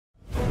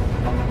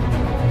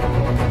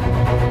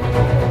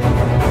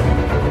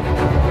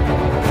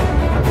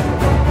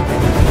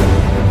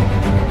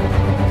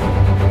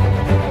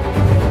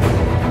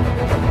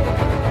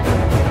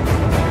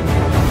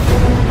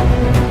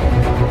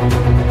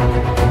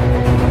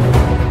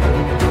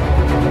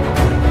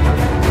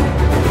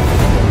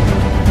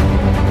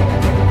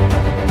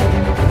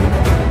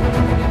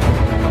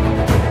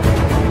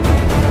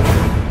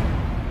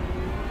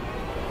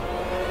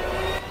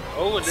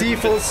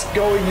C4's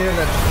going in,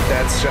 and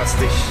that's just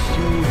the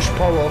huge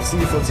power of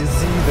C4's. You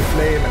see the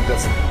flame and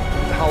just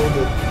how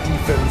the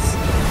defense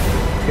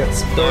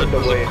gets burned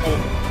away.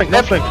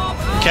 Left flank.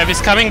 Kev is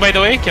coming, by the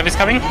way. Kev is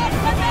coming.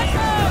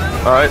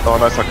 Alright, oh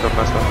nice, nice.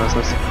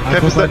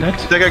 Kev is dead.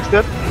 Deck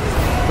dead.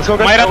 Let's go,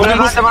 guys.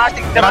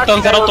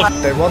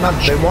 They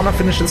wanna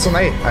finish this on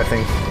A, I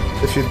think.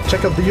 If you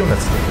check out the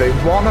units, they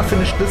wanna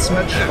finish this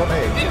match on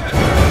A.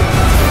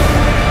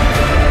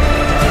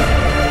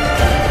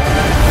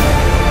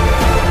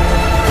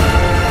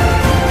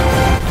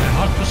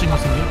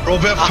 Bro,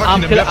 wer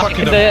fucking them? Wer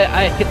fucking them?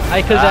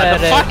 I killed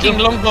the fucking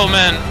longbow,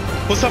 man.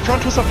 Who's up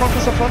front? Who's up front?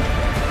 Who's up front?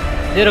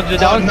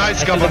 Down.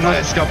 Nice, Gabba,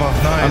 nice, Gabba,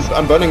 nice.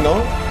 I'm burning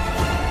now.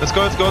 Let's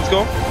go, let's go, let's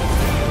go.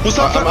 Who's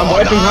up front? I'm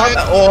wiping hard.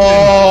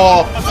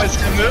 Oh! Nice,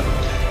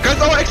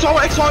 guys,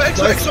 our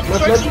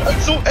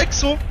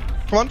exo.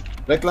 Come on.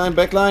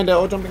 Backline, they're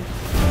all jumping.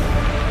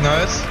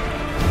 Nice.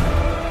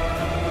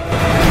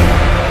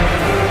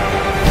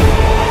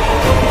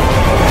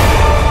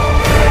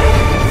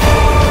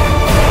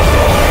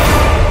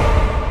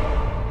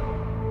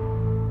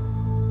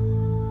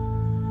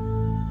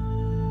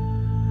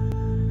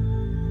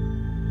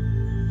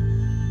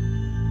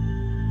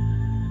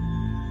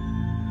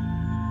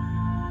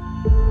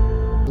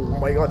 Oh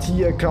my god,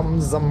 here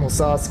comes some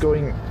Hussars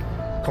going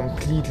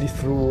completely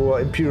through.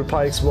 Imperial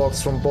Pikes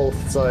walks from both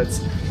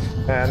sides.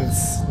 And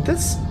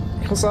this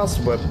Hussars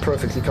were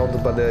perfectly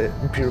countered by the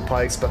Imperial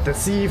Pikes, but the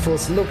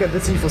C4s, look at the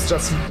C4s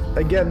just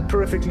again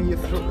perfectly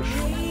through.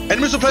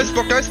 Enemy supply is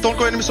blocked, guys. Don't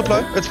go enemy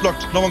supply. It's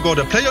blocked. No one go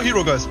there. Play your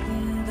hero, guys.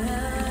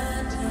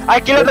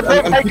 I killed the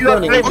plate. I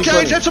killed the plate.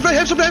 Okay, help supply,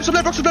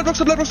 block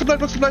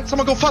supply.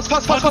 Someone go fast.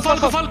 Fight the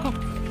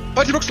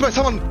block supply,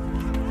 someone.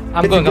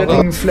 I'm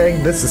going.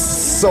 Flanked. This is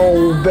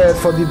so bad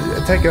for the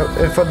attacker,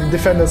 for the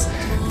defenders.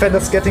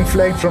 Defenders getting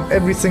flanked from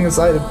every single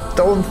side. I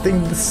don't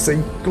think this is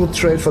a good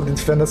trade for the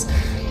defenders.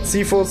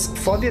 C4s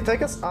for the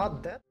attackers are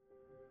dead.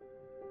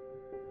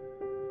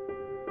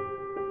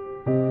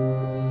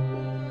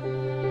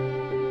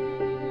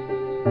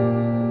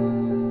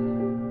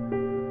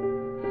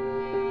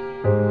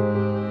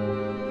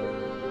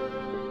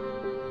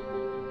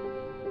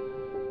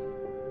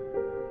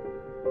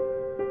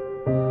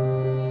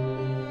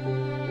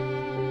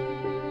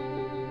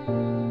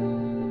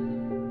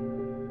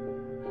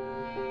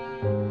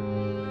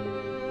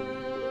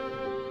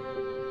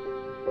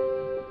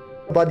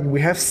 But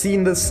we have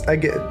seen this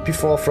again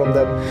before from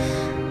them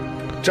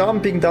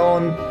jumping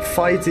down,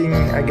 fighting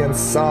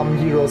against some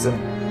heroes, and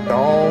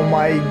oh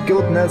my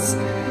goodness,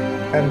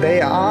 and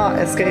they are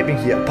escaping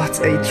here. But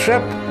a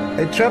trap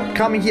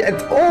coming here, and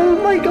oh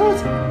my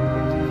god,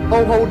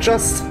 Ho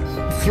just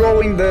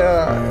throwing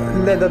the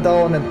ladder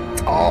down, and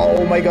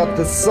oh my god,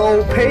 this is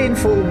so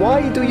painful.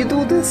 Why do you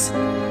do this,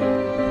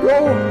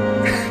 bro?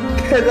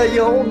 That are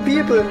your own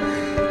people.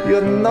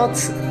 You're not.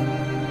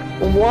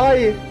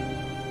 Why?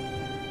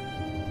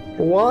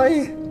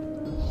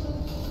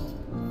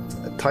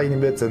 A tiny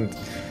bit, and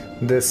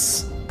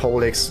this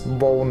Polex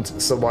won't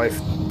survive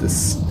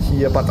this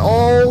here, but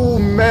oh,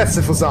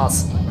 massive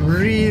Hussars,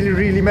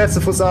 really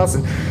massive Hussars,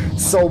 and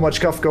so much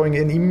cuff going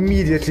in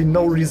immediately.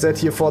 No reset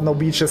here for no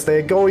beaches. They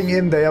are going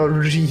in, they are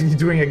really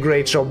doing a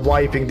great job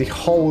wiping the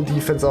whole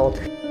defense out.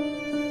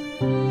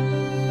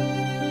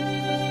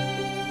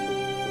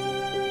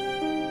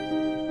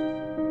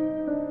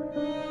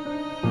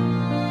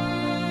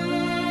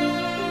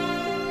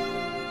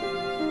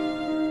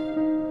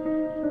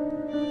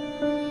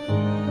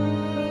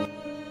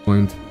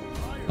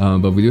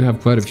 But we do have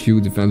quite a few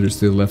defenders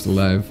still left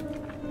alive.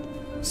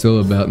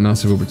 Still about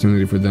massive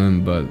opportunity for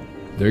them, but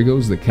there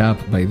goes the cap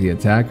by the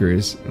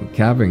attackers,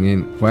 capping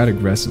in quite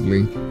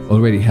aggressively,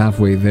 already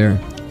halfway there.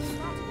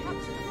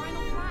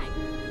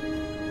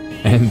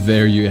 And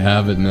there you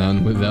have it,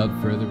 man, without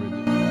further ado.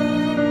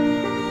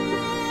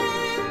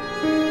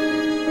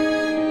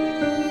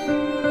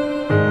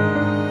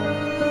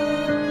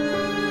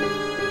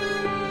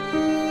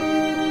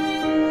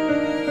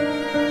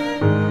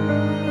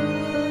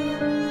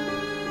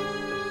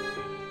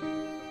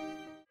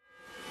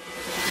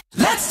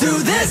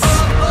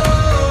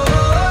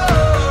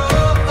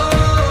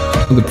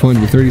 The point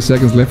with 30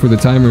 seconds left for the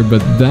timer,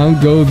 but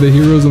down go the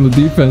heroes on the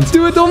defense.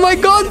 Do it! Oh my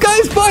god,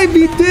 guys, 5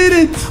 he did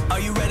it! Are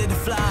you ready to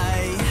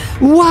fly?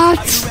 What?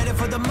 Are you ready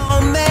for the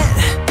moment?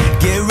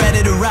 Get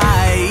ready to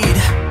ride.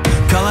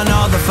 Calling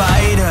all the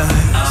fighters,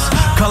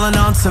 calling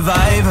on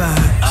survivors.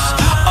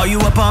 Are you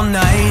up all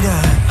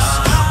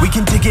nighters? We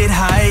can take it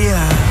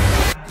higher.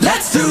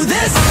 Let's do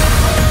this!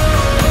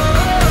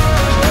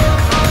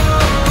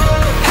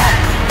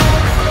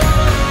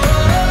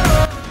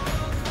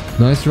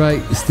 Nice try,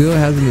 still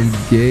hasn't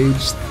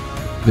engaged.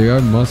 They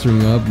are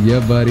mustering up.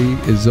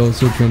 YeahBuddy is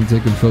also trying to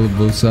take control of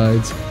both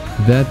sides.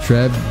 That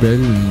trap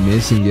barely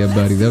missing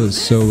YeahBuddy. That was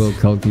so well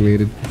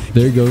calculated.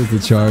 There goes the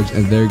charge,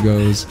 and there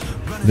goes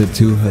the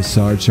 2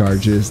 Hussar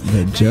charges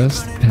that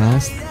just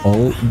passed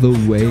all the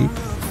way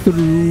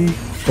through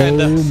Oh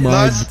my.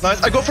 Nice,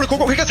 nice. I go for the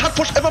Coco. Okay, guys, hard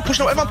push. Everyone push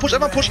now. Everyone push.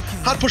 Everyone push.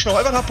 Hard push now.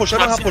 Everyone hard push.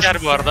 Everyone hard push. Yer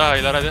bu arada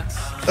haylar hadi.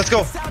 Let's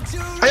go.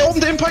 I open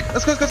the impact.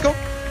 Let's go. Let's go.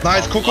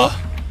 Nice, Coco.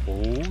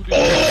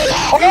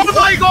 Oh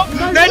my god!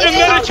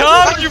 Legendary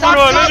charge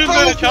bro!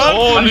 Legendary charge!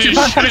 Holy shit!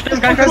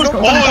 Nice,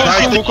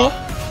 Coco.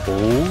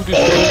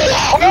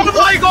 Oh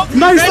my god!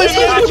 Nice,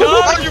 Legendary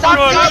charge bro!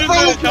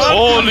 Legendary charge!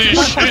 Holy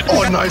shit!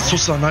 Oh, nice,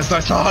 Susa. Nice,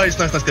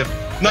 Kev.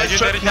 Nice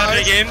trap,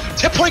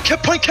 nice.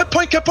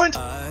 Cap point.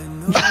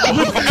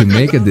 To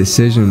make a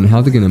decision on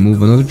how they're gonna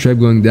move. Another trap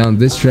going down.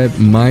 This trap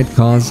might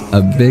cause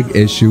a big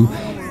issue.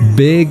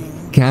 Big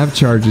cap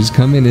charges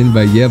coming in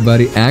by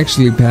YeahBuddy,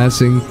 actually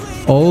passing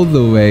all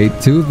the way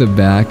to the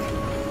back.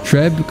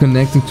 Trap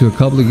connecting to a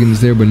couple of units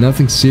there, but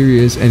nothing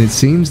serious. And it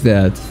seems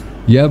that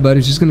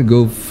YeahBuddy's just gonna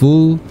go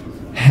full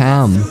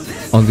ham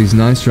on these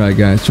nice try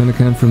guys, trying to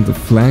come from the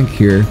flank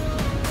here.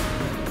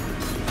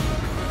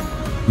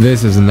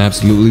 This is an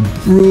absolutely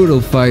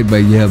brutal fight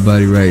by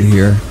YeahBuddy right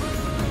here.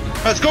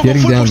 Let's go.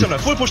 Getting down.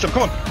 Full push them.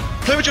 Come on.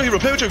 Play with your hero.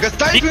 Guys,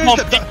 Big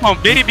bomb,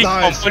 very big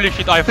bomb. Holy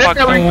shit, I fucked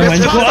up.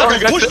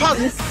 Push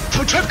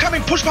fast. Trap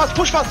coming. Push fast.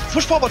 Push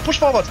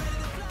forward.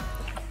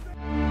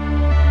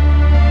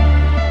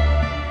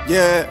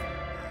 Yeah.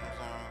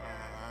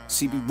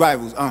 CB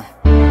rivals,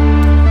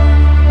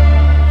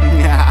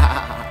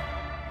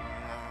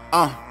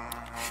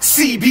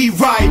 CB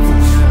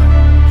rivals,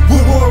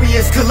 where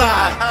warriors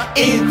collide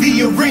in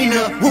the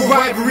arena where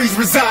rivalries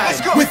reside.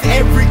 With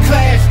every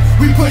clash,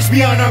 we push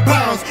beyond our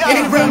bounds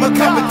in a realm of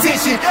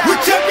competition with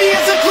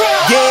champions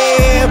across.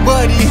 Yeah,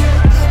 buddy,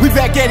 we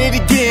back at it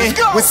again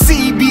with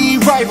CB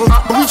rivals.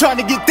 We trying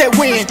to get that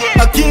win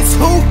against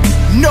who?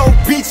 No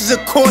beaches, of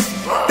course.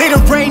 They the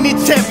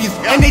reigning champions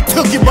and they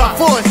took it by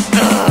force.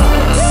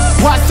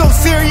 Why so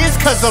serious?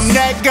 Cause I'm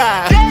that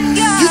guy.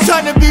 You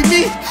trying to beat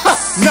me? Ha,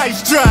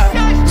 nice try.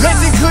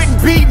 Legend couldn't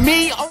beat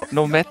me.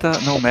 No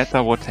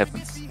matter what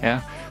happens,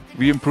 yeah,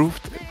 we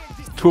improved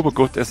turbo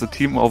good as a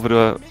team over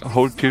the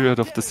whole period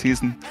of the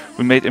season.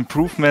 We made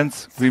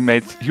improvements, we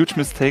made huge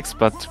mistakes,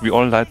 but we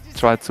all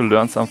tried to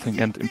learn something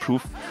and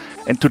improve.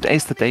 And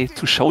today's the day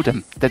to show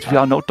them that we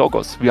are no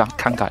doggos, we are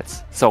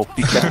Kangals. So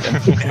be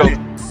careful.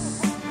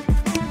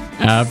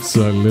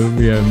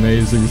 Absolutely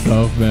amazing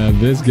stuff, man.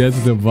 This gets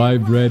the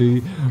vibe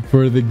ready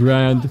for the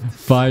grand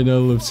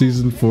final of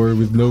season 4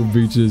 with no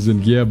beaches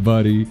and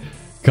YeahBuddy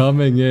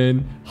coming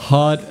in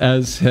hot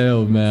as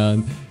hell,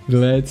 man.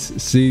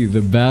 Let's see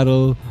the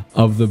battle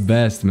of the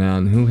best,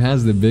 man. Who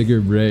has the bigger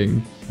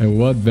brain? And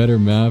what better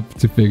map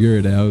to figure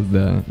it out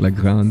than La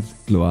Grande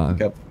Gloire?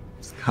 Yep.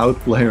 Scout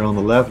player on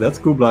the left. That's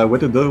Kublai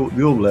with the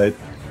dual blade.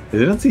 They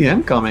didn't see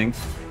him coming.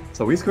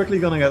 So he's quickly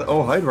gonna get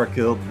Hydra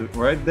killed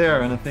right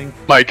there, and I think...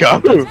 My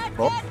god!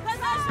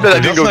 I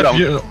didn't go down.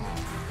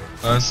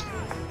 Nice.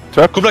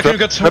 Trap, Kublai, can you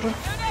get trap?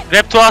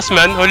 Rep to us,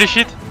 man. Holy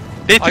shit.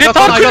 They got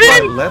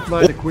him! Led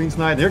by the Queen's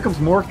Knight. Here comes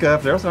more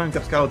Kev. There's our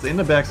Kev scouts in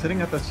the back,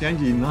 sitting at the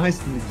Shenji.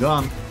 Nicely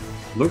done.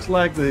 Looks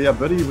like the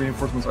YeahBuddy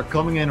reinforcements are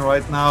coming in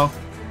right now.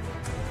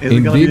 Is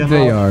it gonna be enough?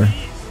 They are.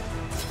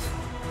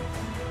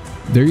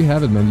 There you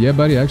have it, man.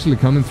 YeahBuddy actually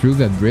coming through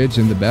that bridge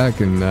in the back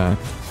and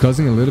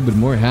causing a little bit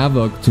more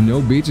havoc to no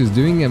beaches,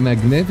 doing a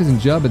magnificent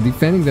job at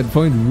defending that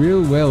point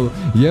real well.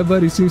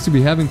 YeahBuddy seems to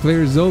be having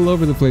players all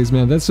over the place,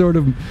 man. That's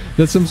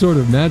some sort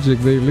of magic.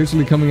 They're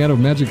literally coming out of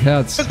magic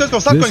hats. Let's go.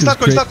 Start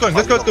going.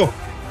 Let's go.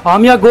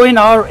 Amia going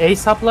our A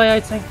supply, I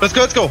think. Let's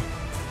go.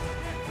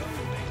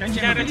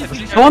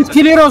 Don't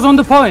kill heroes on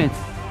the point.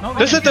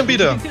 Let's let them be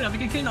there. We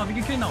can kill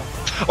now.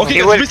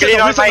 Okay, guys, reset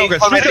now.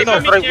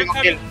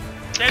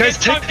 Guys,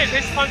 take...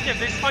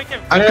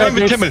 I'm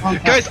coming with Camel.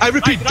 Guys, I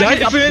repeat, die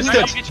if you're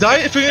instead. Die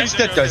if you're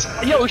instead, guys.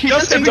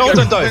 Just in down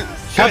and die.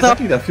 Guys,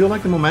 I feel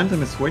like the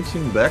momentum is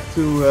switching back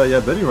to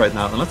YeahBuddy right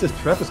now. Unless this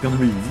trap is gonna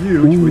be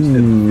huge, which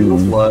it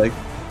feels like.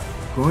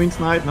 Queen's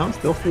Knight now,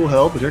 still full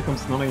health, but here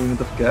comes another unit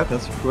of Cav.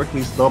 That's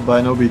quickly stopped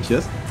by no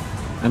beaches.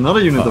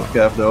 Another unit of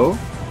Cav though.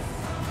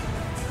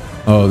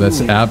 Oh, that's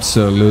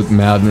absolute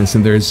madness.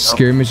 And there's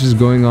skirmishes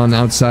going on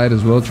outside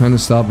as well, trying to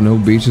stop no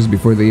beaches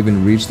before they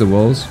even reach the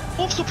walls.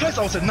 Both supplies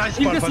outside. Nice,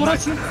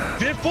 nice.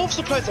 We have both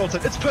supplies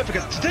outside. It's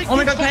perfect. Take oh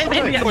my god, push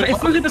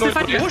them. Go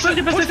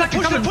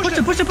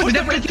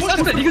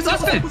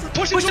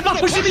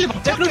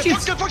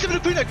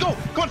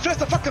on,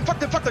 faster. Fuck them.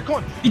 Go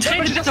on. We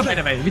trade better, by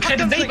the way. We trade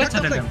way better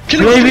than them.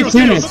 Take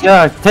units,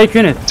 yeah, take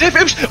units. Dave,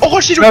 oh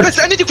shit,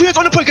 I need the queens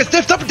on the point, guys.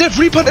 Dave,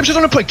 Reaper and Imsh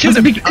on the point. Kill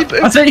them.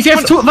 Also, if you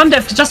have one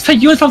death, just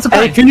take units from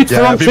supply. Take units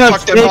from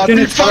church.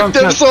 We fucked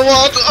them so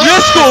hard.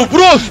 Let's go,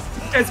 bros!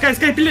 Guys,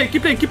 keep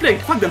playing.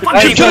 Fuck them.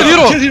 Kill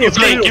heroes. You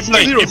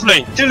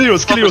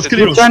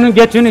can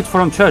get units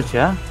from church,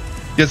 yeah?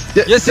 Yes,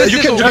 you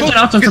can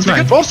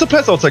get both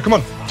supplies outside, come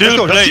on.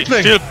 Still play.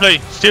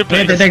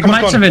 They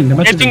might win.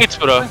 Getting it,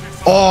 bro.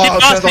 Oh,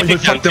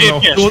 fuck them now.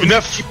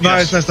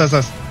 Nice.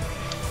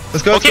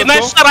 Let's go. Okay,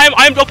 nice, sir.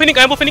 I'm opening.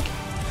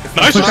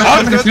 Nice.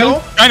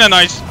 Kinda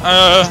nice.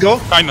 Let's go.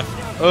 Kinda.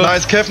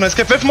 Nice, Kev. We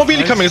have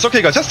mobile coming. It's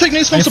okay, guys. Just take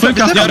these from supplies.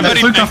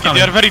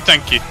 They are very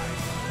tanky.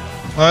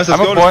 Nice,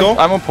 let's go.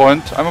 I'm on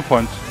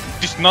point.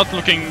 is not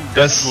looking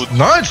that Yes. good.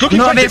 No, it's looking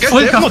fine. they Guys, have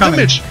they have full no coming.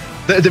 damage.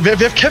 We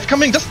have Kev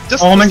coming. Just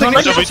Oh my god.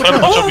 Wipe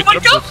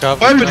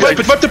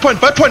the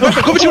point. Wipe point.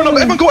 Go with you now.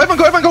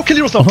 Everyone go. Kill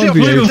heroes now. On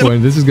the A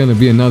point, this is going to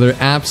be another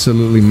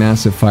absolutely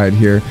massive fight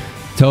here.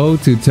 Toe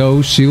to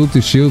toe, shield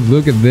to shield.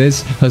 Look at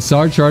this.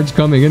 Hussar charge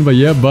coming in, but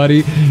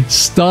YeahBuddy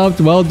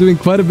stopped while doing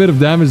quite a bit of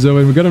damage though.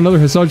 And we got another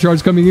Hussar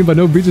charge coming in, but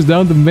no breaches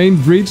down the main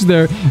breach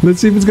there. Let's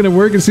see if it's gonna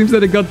work. It seems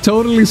that it got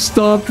totally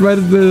stopped right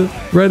at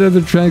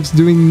the tracks,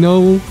 doing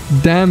no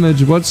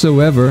damage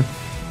whatsoever.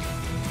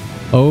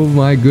 Oh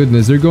my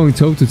goodness, they're going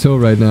toe to toe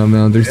right now,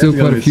 man. There's still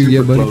quite a few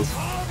YeahBuddy.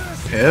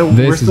 Yeah,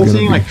 we're still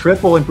seeing like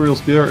triple Imperial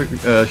Spear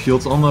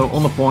shields on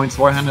the points.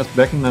 Warhand is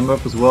backing them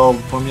up as well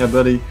from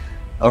YeahBuddy.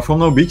 From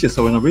No Beaches,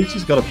 so No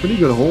Beaches got a pretty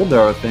good hold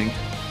there, I think.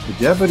 But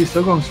YeahBuddy's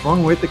still going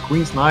strong with the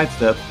Queen's Knights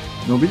that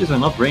No Beaches are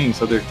not bringing,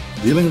 so they're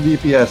dealing with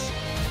DPS.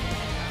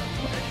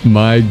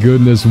 My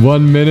goodness,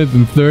 1 minute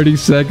and 30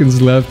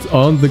 seconds left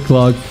on the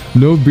clock.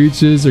 No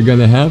Beaches are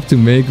gonna have to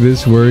make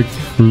this work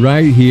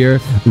right here,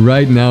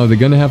 right now. They're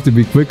gonna have to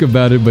be quick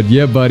about it, but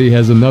YeahBuddy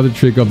has another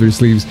trick up their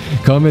sleeves,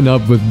 coming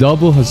up with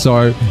double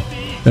Hussar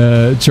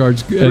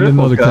charge and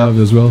another Cav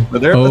as well.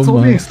 But it's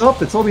all being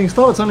stopped. It's all being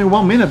stopped. It's only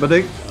 1 minute, but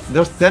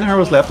there's 10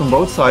 heroes left on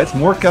both sides.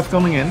 More Cav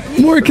coming in.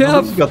 More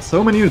Cav. Got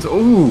so many units.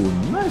 Oh,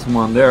 nice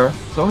one there.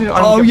 So many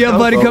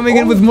YeahBuddy coming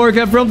in with more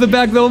Cav from the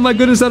back though. Oh my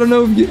goodness, I don't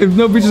know if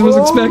No Beaches was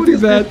expecting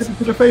that.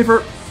 To the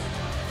favor.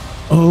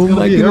 Oh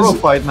my goodness. Hero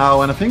fight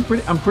now, and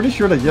I'm pretty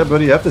sure that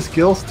YeahBuddy have the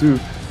skills to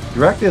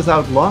drag this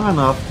out long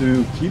enough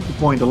to keep the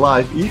point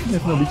alive, even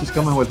if No Beaches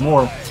come in with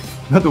more.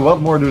 But what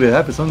more do they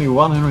have? It's only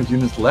 100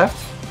 units left.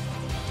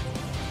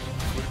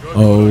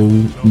 Oh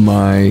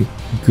my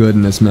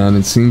goodness, man.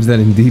 It seems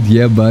that indeed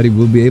YeahBuddy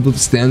will be able to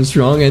stand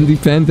strong and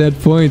defend that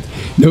point.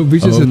 No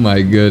Beaches. Oh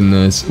my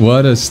goodness.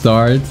 What a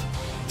start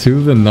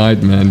to the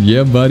night, man.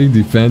 YeahBuddy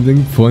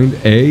defending point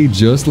A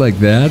just like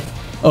that.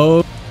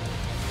 Oh.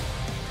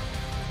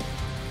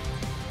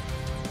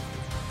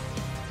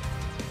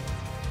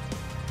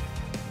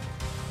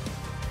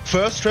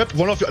 First trap,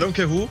 one of you, I don't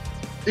care who.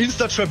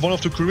 Insta trap one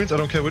of the Koreans, I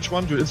don't care which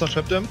one. You insta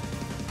trap them.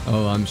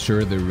 Oh, I'm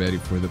sure they're ready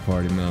for the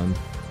party, man.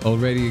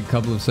 Already a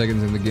couple of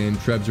seconds in the game,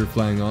 traps are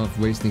flying off,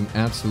 wasting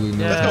absolutely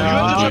no time. Let's go, you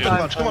have to trap too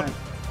much, come on.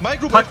 My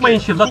group Takmayın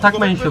shield'a,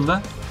 takmayın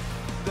shield'a.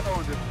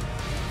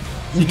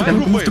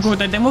 Move to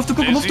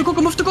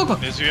Coco.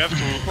 Yes, you have to.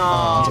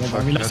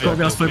 We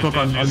lost full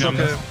Coco. It's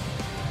okay.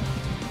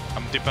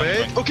 I'm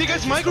depending. Wait, okay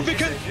guys, my group we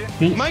can.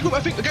 My group,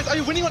 I think, guys, are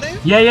you winning on A?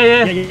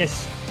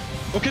 Yes.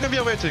 Okay, then we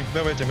are waiting.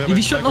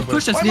 We should not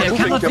push this. We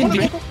cannot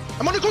win.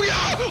 I'm on the Kogi.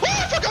 Oh,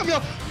 fuck, I'm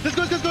here. Let's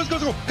go.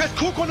 Guys,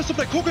 Coco on the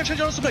supply. Coco and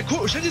Shenji on the supply.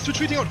 Shenji is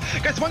retreating out.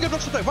 Guys, one guy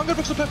block supply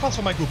fast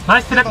for my group.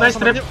 Nice trap.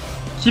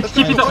 Keep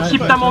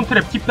them on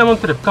trap.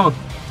 Come on.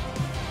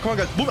 Come on,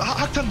 guys. Boom,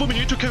 Haktan, boom, you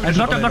need to carry.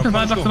 Block. Let's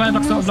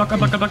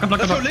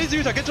go, lazy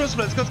Utah, get to the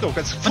supply. Let's go,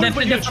 guys.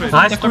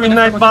 Nice Queen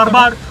Knight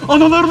barbar.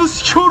 Analarını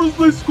sikiyoruz.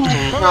 Let's go.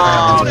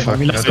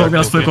 We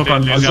lost full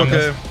Coco. It's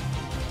okay.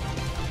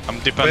 I'm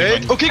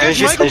depending on. Okay,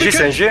 guys,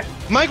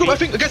 my group, I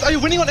think, guys, are you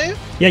winning on A?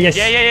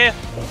 Yeah.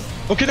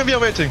 Okay, then we are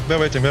waiting.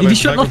 We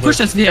should not push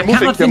this. We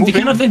cannot win.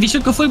 We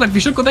should go full back. We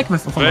should go back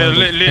with.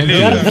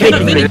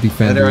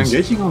 They're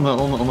engaging on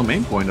the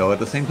main point though at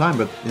the same time,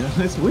 but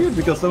yeah, it's weird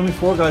because only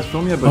 4 guys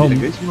from here, but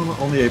engaging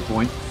on the A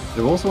point.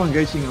 They're also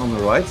engaging on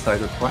the right side.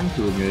 They're trying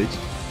to engage,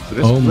 so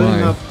they're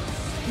splitting up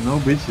No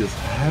Beaches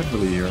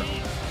heavily here.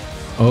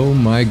 Oh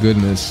my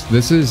goodness,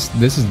 this is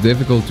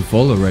difficult to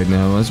follow right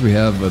now as we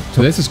have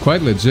this is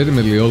quite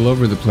legitimately all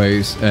over the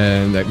place,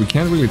 and we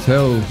can't really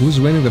tell who's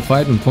winning the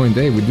fight on point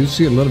A. We do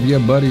see a lot of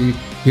YeahBuddy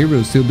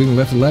heroes still being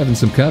left alive and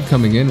some Cav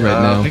coming in right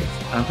now.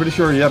 I'm pretty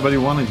sure YeahBuddy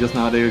won it just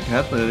now. They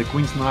had the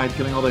Queen's Knight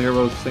killing all the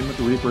heroes, same with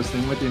the Reapers,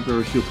 same with the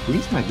Imperial Shield.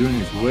 Queen's Knight doing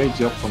a great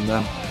job from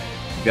them,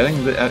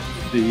 getting the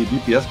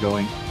DPS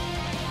going.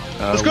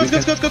 Let's go.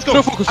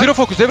 Hero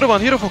focus,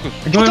 everyone, hero focus.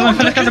 Full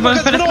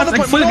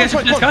gas.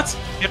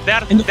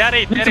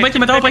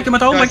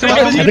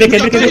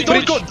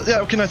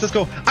 Yeah, okay, nice, let's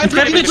go. I'm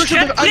Trap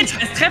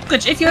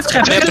bridge, if you have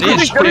trap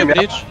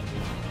bridge.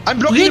 I'm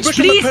blocking the bridge.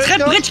 Please,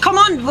 trap bridge, come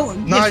on.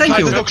 Nice, Thank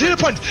you. Let's go. Clear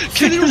the point.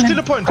 Clear the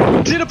point.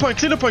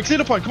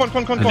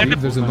 Come on. I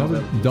believe there's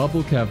another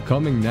double Cav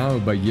coming now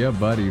by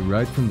YeahBuddy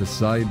right from the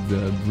side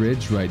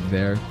bridge right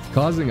there,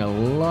 causing a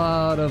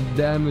lot of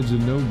damage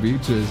and No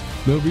Beaches.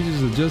 No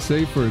Beaches are just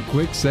safe for a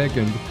quick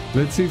second.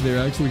 Let's see if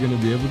they're actually going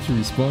to be able to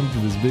respond to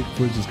this big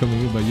push that's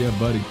coming in by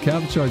YeahBuddy.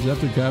 Cav charge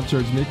after Cav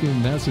charge, making a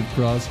massive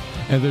cross,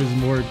 and there's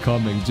more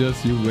coming.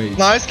 Just you wait.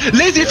 Nice.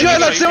 Lazy, if you're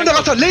alive, stay on the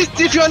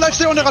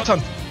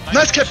Rattan.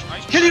 Nice cap.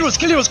 Kill heroes.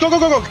 Go.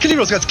 Kill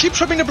heroes, guys. Keep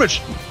trapping the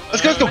bridge.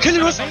 Let's go. Kill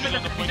heroes.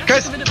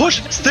 Guys,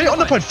 push. Stay on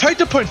the point. Fight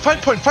the point.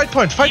 Fight point. Come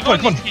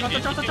on.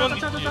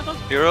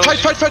 Heroes. Fight.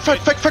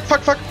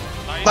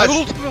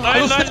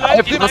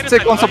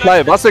 Vasek on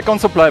supply. Vasek on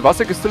supply.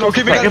 Vasek is still on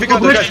supply. Okay, we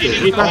got guys.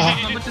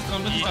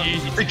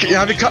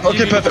 Yeah, we got.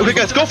 Okay, perfect. Okay,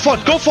 guys, go for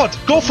it. Go for it.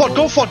 Go for it.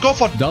 Go for it. Go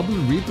for it. Double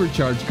Reaper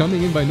charge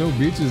coming in by No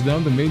Beaches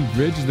down the main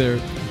bridge there.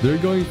 They're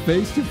going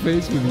face to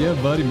face with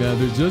YeahBuddy, man.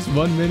 There's just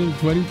 1 minute and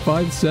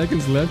 25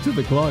 seconds left to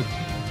the clock.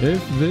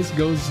 If this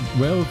goes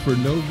well for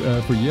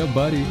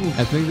YeahBuddy,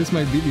 I think this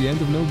might be the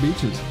end of No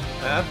Beaches.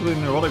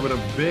 Absolutely neurotic with a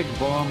big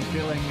bomb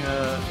killing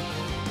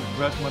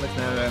Crash Medics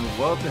there. And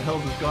what the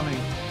hell is coming?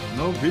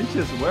 No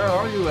Beaches, where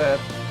are you at?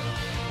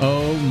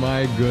 Oh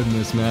my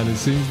goodness, man. It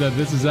seems that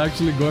this is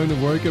actually going to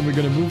work and we're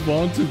going to move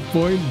on to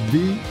point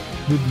B.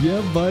 With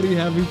YeahBuddy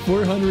having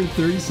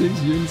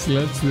 436 units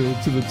left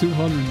to the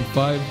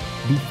 205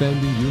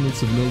 defending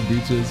units of No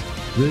Beaches.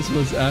 This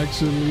was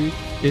actually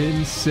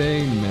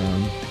insane,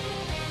 man.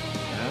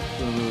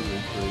 Absolutely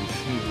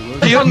crazy.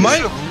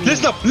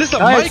 Listen up,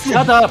 Guys,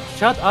 shut up.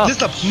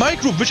 Listen up, my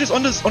group, which is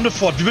on the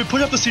fort. We will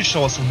pull up the siege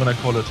tower soon when I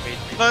call it.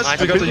 Nice,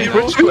 we got the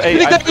hero.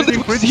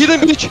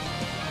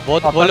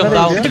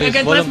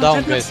 Volume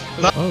down, guys.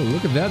 Oh,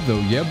 look at that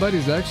though.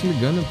 YeahBuddy's actually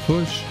gonna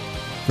push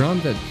from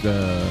that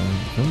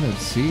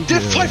siege. They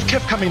have 5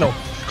 cap coming now.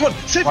 Come on,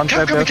 save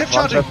cap coming, cap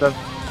charging. Come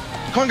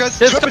on, guys.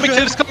 There's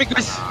coming,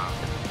 guys.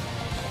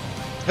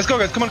 Let's go,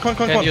 guys. Come on.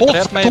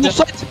 Two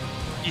sides.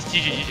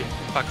 GG.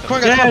 Come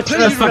on, guys.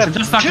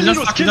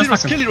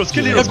 Kill heroes.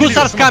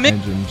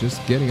 Engine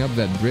just getting up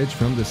that bridge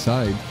from the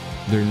side.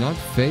 They're not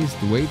faced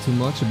way too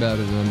much about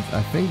it, and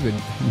I think that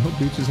No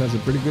Beaches has a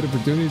pretty good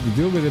opportunity to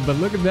deal with it. But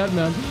look at that,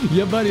 man.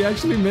 YeahBuddy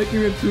actually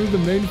making it through the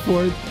main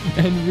fort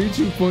and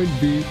reaching point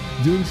B,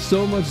 doing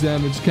so much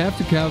damage, cap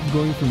to cap,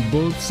 going from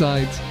both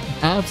sides.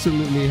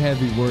 Absolutely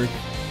heavy work.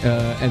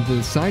 And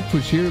the side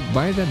push here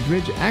by that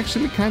bridge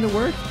actually kind of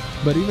worked,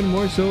 but even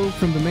more so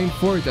from the main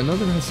fort.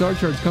 Another Hussar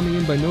charge coming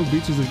in by No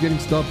Beaches is getting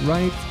stopped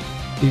right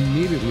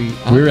immediately.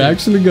 We're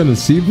actually gonna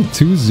see the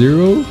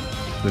 2-0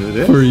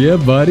 for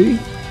YeahBuddy.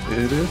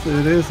 It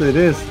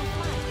is.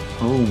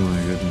 Oh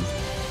my goodness.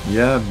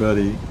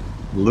 YeahBuddy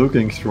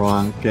looking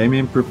strong, came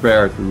in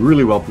prepared,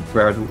 really well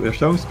prepared. They're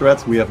showing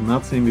strats we have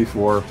not seen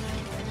before.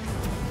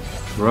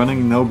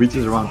 Running No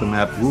Beaches around the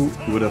map. Who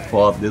would have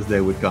thought this day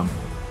would come?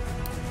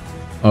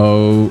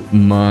 Oh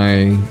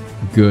my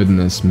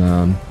goodness,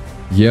 man.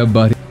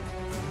 YeahBuddy.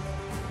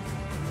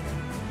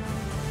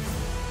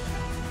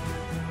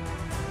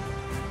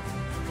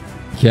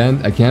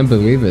 I can't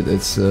believe it.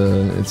 It's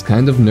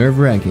kind of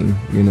nerve-wracking,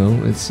 you know.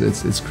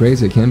 It's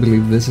crazy. I can't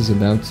believe this is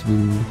about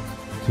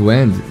to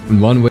end in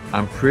one way.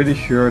 I'm pretty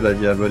sure that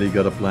YeahBuddy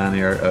got a plan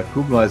here.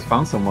 Kublai has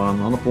found someone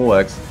on the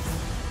poleaxe.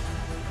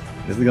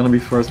 Is it gonna be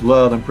first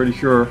blood? I'm pretty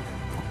sure.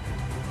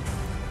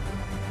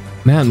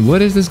 Man,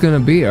 what is this gonna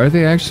be? Are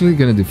they actually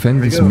gonna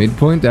defend this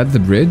midpoint at the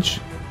bridge?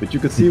 But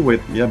you could see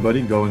with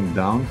YeahBuddy going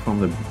down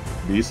from the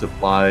B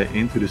supply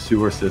into the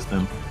sewer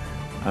system.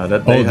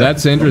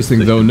 That's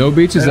interesting though. No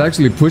Beach is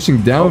actually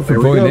pushing down for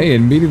point A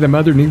and meeting them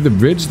underneath the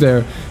bridge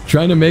there,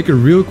 trying to make a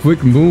real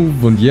quick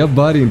move on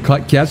YeahBuddy and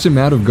catch them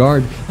out of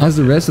guard as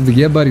the rest of the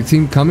YeahBuddy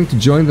team coming to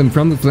join them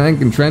from the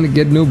flank and trying to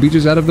get No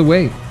Beaches out of the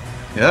way.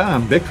 Yeah,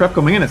 big trap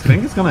coming in. I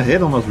think it's gonna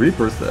hit on those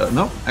Reapers.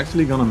 No,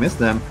 actually gonna miss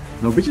them.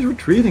 No Beaches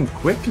retreating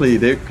quickly.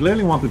 They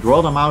clearly want to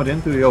draw them out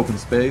into the open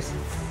space.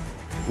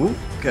 Ooh,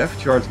 Cav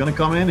charge gonna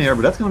come in here,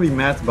 but that's gonna be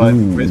met by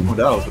Prince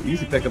Model. So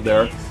easy pickup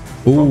there.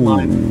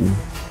 Ooh.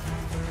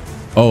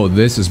 Oh,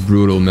 this is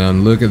brutal,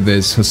 man. Look at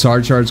this.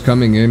 Hussar charge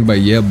coming in by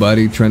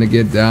YeahBuddy, trying to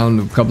get down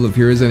a couple of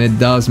heroes, and it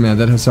does, man.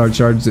 That Hussar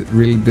charge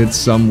really did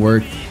some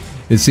work.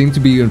 It seemed to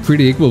be on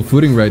pretty equal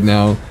footing right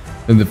now,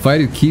 and the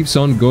fight, it keeps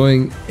on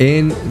going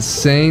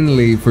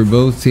insanely for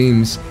both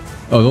teams.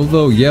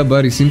 Although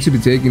YeahBuddy seems to be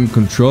taking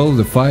control of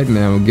the fight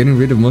now, getting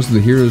rid of most of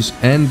the heroes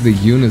and the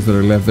units that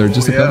are left there.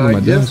 Just a couple of my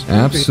deaths.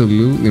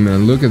 Absolutely,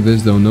 man. Look at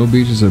this, though. No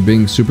Beaches are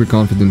being super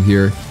confident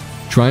here,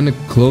 trying to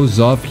close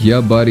off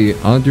YeahBuddy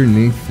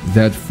underneath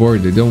that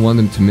fort. They don't want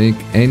them to make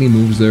any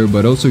moves there,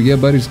 but also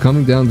YeahBuddy's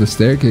coming down the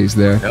staircase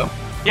there.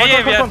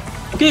 Yeah.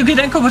 Okay,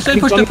 then push them.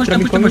 Let's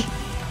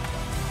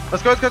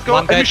go.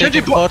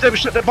 Shinji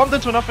bombed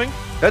into nothing.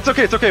 It's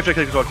okay,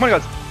 Come on,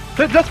 guys.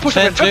 Let's push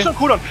them. Touch some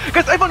cooldown.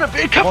 Guys, everyone,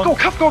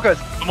 Cuff go, guys.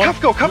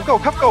 Cuff go.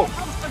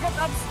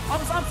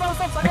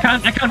 I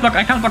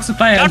can't block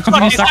supply. I'm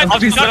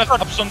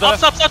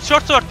Stop,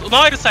 short. No,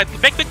 other side.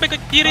 Back.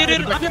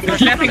 Here.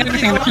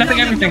 Clapping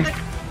everything.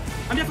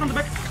 I'm here from the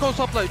back. Go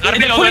supply.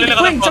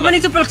 Point. Someone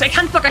needs to block. I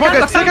can't block.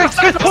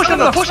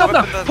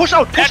 Push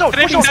out.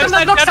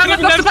 Someone block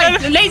supply.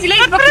 Lazy,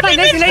 block supply.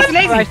 Lazy.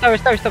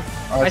 Stop.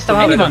 I still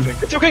have Anyone.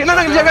 It's okay. No,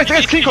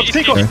 guys, clean cut.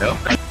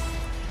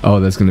 Oh,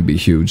 that's gonna be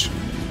huge.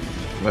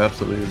 Well,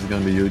 absolutely, this is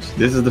gonna be huge.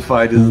 This is the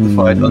fight.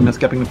 Unman's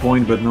capping the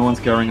point, but no one's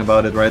caring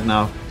about it right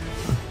now.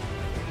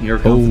 Here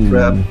comes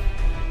Trap.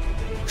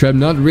 Trap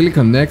not really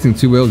connecting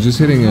too well, just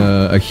hitting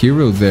a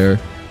hero there.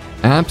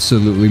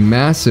 Absolutely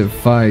massive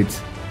fight.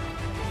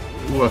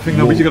 Ooh, I think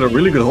No Beaches got a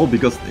really good hold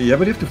because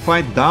YeahBuddy have to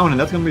fight down, and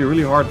that's gonna be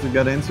really hard to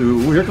get into.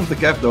 Ooh, here comes the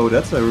cap though.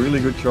 That's a really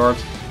good charge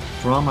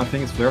from, I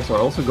think it's Flarestar,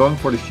 also going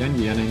for the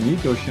Shenji, and they need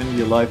those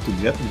Shenji alive to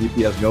get the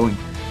DPS going.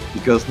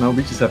 because no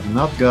beaches have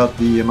not got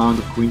the amount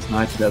of Queen's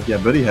Knights that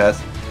YeahBuddy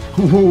has.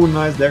 Ooh,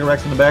 nice dagger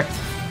racks in the back.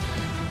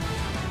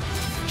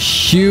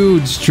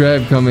 Huge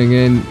trap coming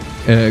in,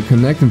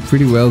 connecting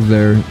pretty well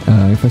there,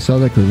 if I saw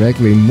that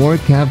correctly. More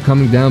cap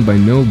coming down by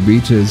no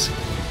beaches.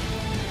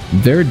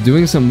 They're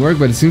doing some work,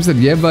 but it seems that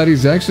YeahBuddy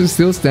is actually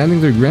still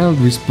standing their ground,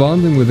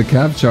 responding with a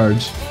cap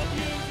charge.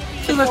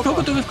 Do we have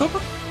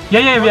Coco?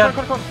 Yeah, we are.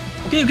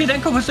 Okay,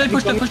 then push. Let's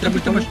go.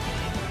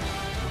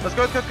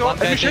 And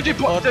we change the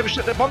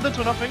bomb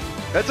into nothing.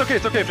 It's okay,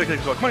 Flick.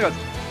 Come on, guys.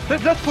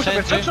 Let's push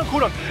it. Touch on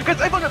cooldown.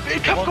 Guys,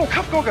 everyone,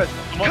 cuff go, guys.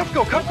 Cuff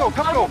go. I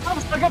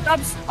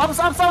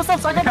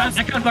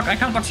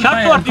can't block. Short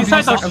sword,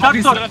 inside us, short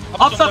sword.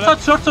 Up,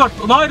 short sword.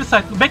 Lower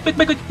side. Back.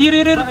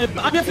 Here.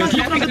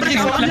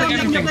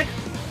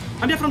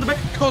 I'm here from the back.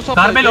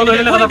 Darbel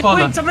öyle kadar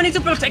fazla. Someone needs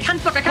to block. I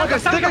can't block.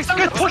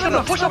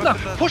 Push up.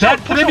 They're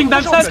trapping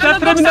themselves.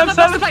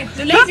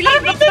 Lazy.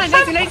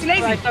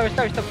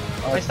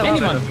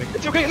 Anyone.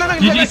 It's okay. No.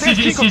 It's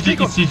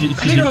GG.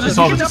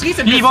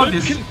 He won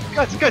this.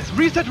 Guys,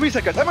 reset, guys.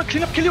 Everyone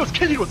clean up, kill yours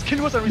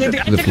and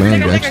reset. The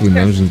flank actually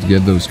managing to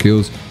get those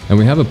kills. And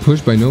we have a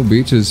push by no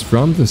beaches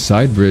from the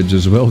side bridge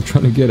as well,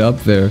 trying to get up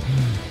there.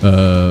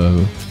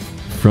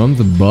 From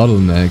the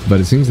bottleneck, but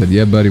it seems that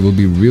YeahBuddy will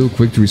be real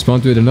quick to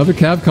respond to it. Another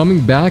cap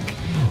coming back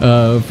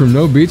from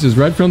no beaches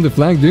right from the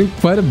flank, doing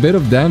quite a bit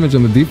of damage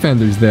on the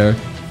defenders there.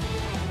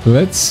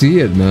 Let's see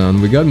it, man.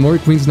 We got more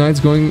Queen's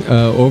Knights going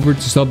over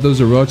to stop those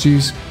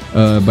Orochis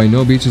by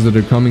no beaches that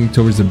are coming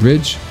towards the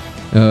bridge.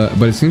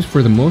 But it seems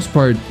for the most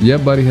part,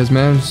 YeahBuddy has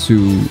managed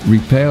to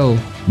repel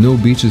no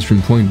beaches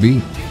from point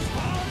B.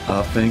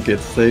 I think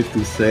it's safe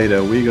to say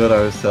that we got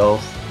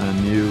ourselves a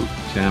new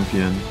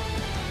champion.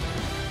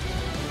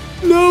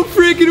 No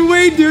freaking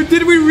way, dude.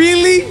 Did we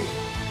really?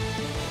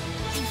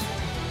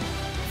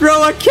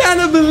 Bro, I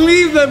cannot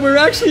believe that we're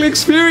actually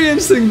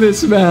experiencing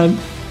this, man.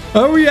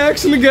 Are we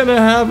actually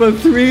gonna have a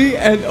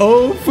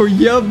 3-0 for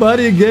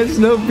YeahBuddy against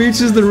no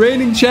beaches, the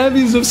reigning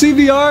champions of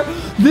CBR?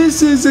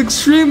 This is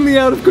extremely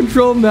out of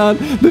control, man.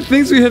 The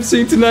things we have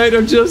seen tonight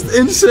are just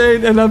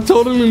insane, and I'm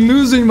totally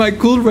losing my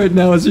cool right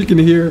now, as you can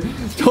hear.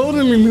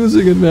 Totally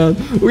losing it, man.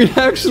 We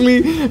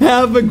actually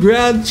have a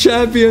grand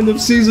champion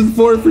of Season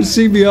 4 for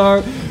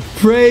CBR.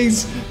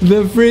 Praise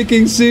the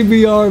freaking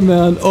CBR,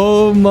 man.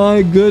 Oh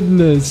my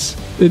goodness.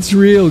 It's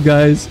real,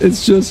 guys.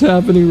 It's just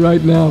happening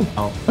right now.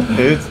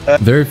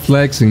 They're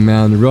flexing,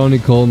 man. Ronnie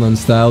Coleman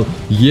style.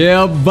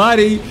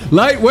 YeahBuddy.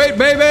 Lightweight,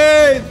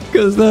 baby!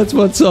 Because that's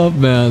what's up,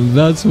 man.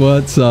 That's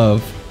what's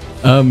up.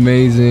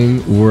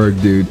 Amazing work,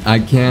 dude. I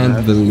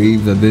can't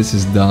believe that this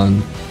is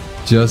done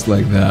just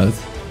like that.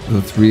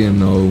 The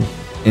 3-0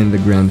 in the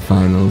grand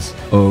finals.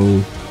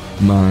 Oh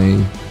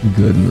my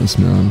goodness,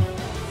 man.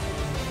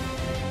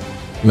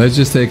 Let's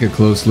just take a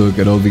close look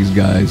at all these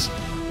guys,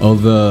 all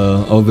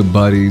the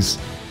buddies.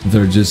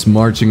 They're just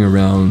marching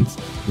around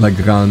like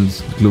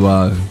Grand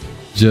Gloire,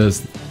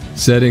 just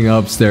setting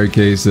up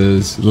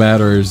staircases,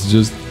 ladders,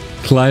 just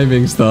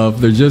climbing stuff.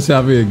 They're just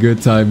having a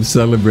good time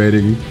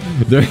celebrating.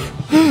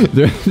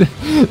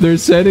 They're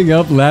setting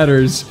up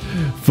ladders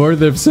for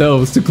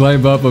themselves to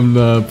climb up on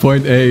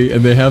point A,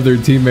 and they have their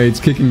teammates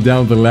kicking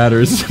down the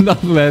ladders,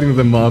 not letting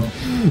them up.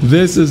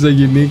 This is a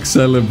unique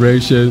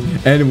celebration,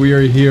 and we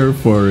are here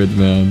for it,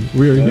 man.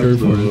 We are here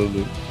for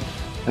it.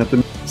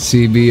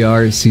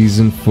 CBR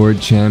Season 4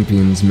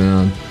 champions,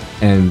 man.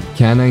 And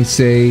can I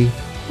say,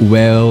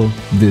 well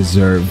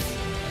deserved.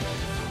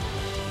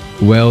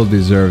 Well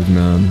deserved,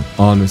 man.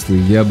 Honestly,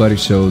 YeahBuddy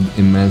showed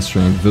immense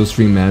strength. Those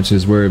 3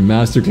 matches were a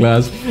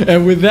masterclass.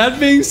 And with that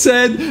being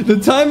said, the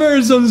timer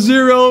is on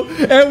 0,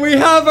 and we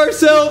have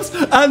ourselves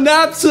an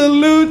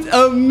absolute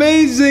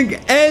amazing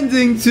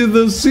ending to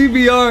the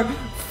CBR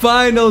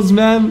finals,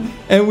 man.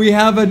 And we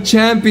have a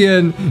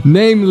champion,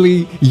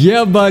 namely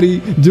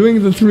YeahBuddy,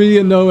 doing the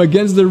 3-0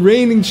 against the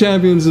reigning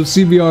champions of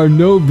CBR,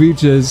 No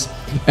Beaches.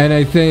 And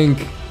I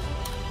think,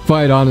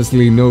 quite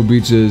honestly, No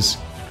Beaches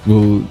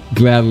will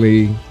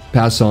gladly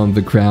pass on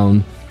the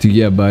crown to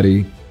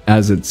YeahBuddy,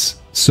 as it's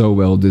so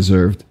well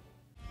deserved.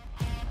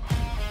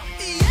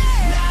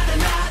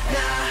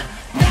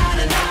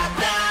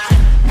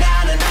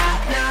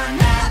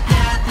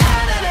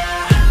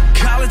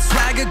 Call it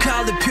swagger,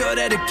 call it pure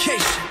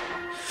dedication.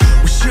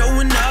 We're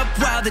showing up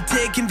while they're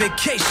taking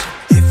vacation.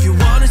 If you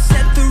wanna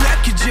set the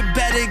record, you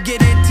better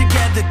get it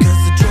together,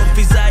 cause the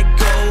trophy's like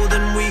gold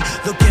and we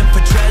looking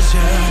for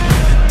treasure.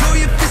 Throw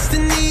your fist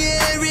in the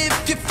air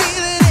if you're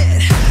feeling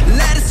it.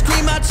 Let it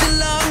scream out your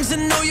lungs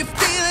and know you're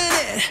feeling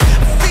it.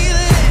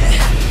 Feeling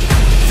it.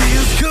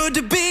 Feels good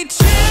to be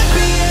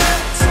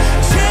champions.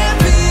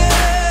 Champions.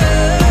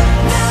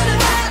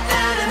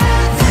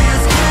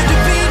 Feels good to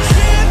be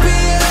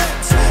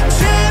champions.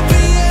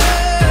 Champions.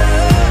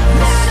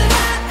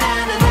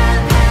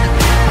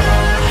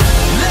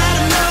 Let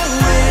 'em know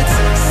it's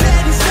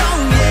set in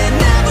stone. Yeah,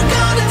 never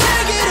gonna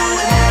take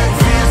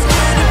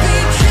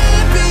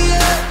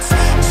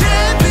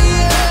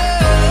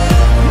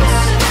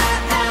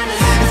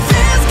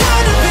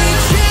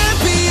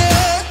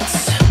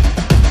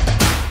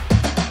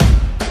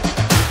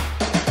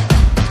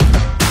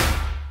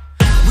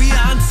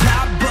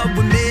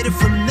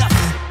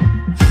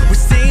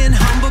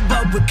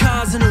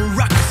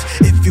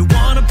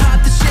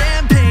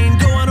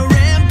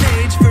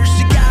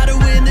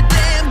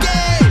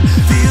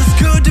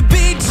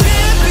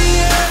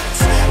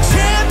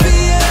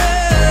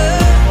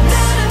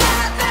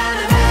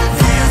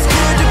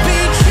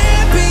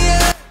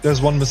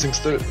There's one missing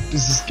still.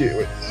 This is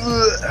gay.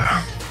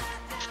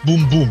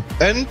 Boom, boom.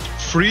 And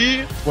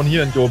 3, one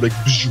here and go like.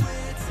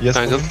 Yes.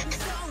 Kind of.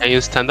 Can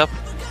you stand up?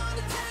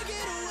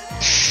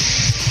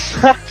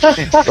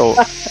 Go.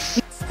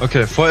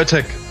 Okay, for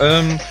attack.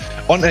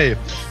 On A.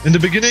 In the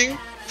beginning,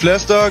 Flare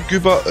Star,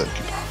 Guba.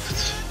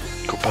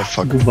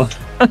 Fuck. Guba.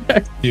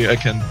 Here, I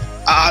can.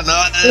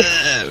 No.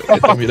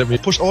 Let me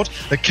push out.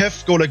 The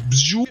Kev go like.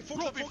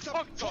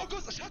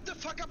 Focus! Shut the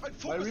fuck up and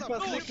focus up!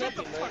 No, shut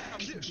the fuck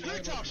up!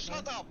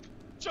 Shut up!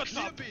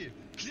 Clear B!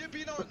 Clear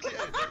B now and clear A!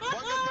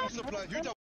 One supply.